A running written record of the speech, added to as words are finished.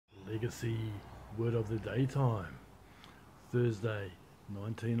Legasee Word of the Day time, Thursday,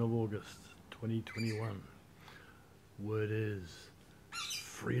 19th of August, 2021. Word is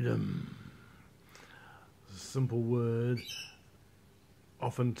freedom. It's a simple word,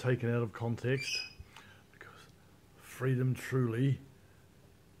 often taken out of context, because freedom truly,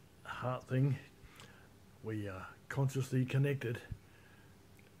 a heart thing. We are consciously connected.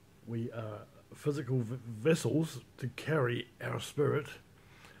 We are physical vessels to carry our spirit.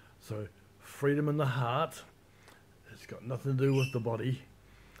 So freedom in the heart, it's got nothing to do with the body,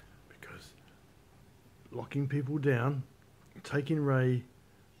 because locking people down, taking away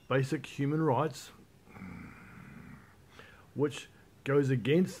basic human rights, which goes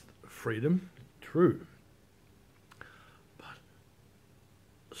against freedom, true, but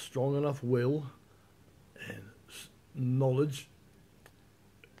strong enough will and knowledge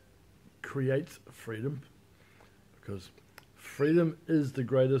creates freedom, because freedom is the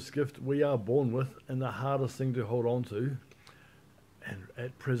greatest gift we are born with and the hardest thing to hold on to. And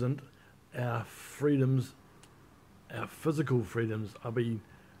at present, our freedoms, our physical freedoms, are being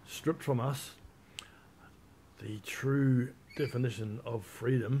stripped from us. The true definition of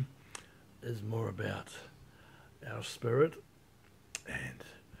freedom is more about our spirit and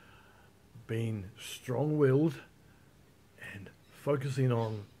being strong-willed and focusing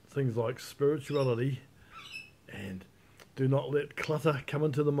on things like spirituality, and do not let clutter come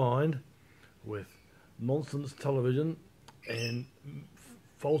into the mind with nonsense television and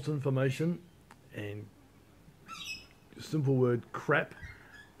false information and simple word crap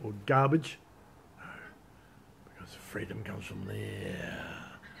or garbage, because freedom comes from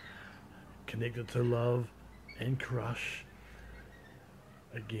there, connected to love and crush.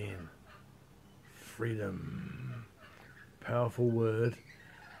 Again, freedom, powerful word.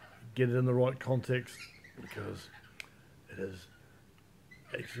 Get it in the right context, because it is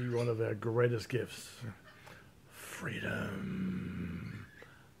actually one of our greatest gifts. Freedom.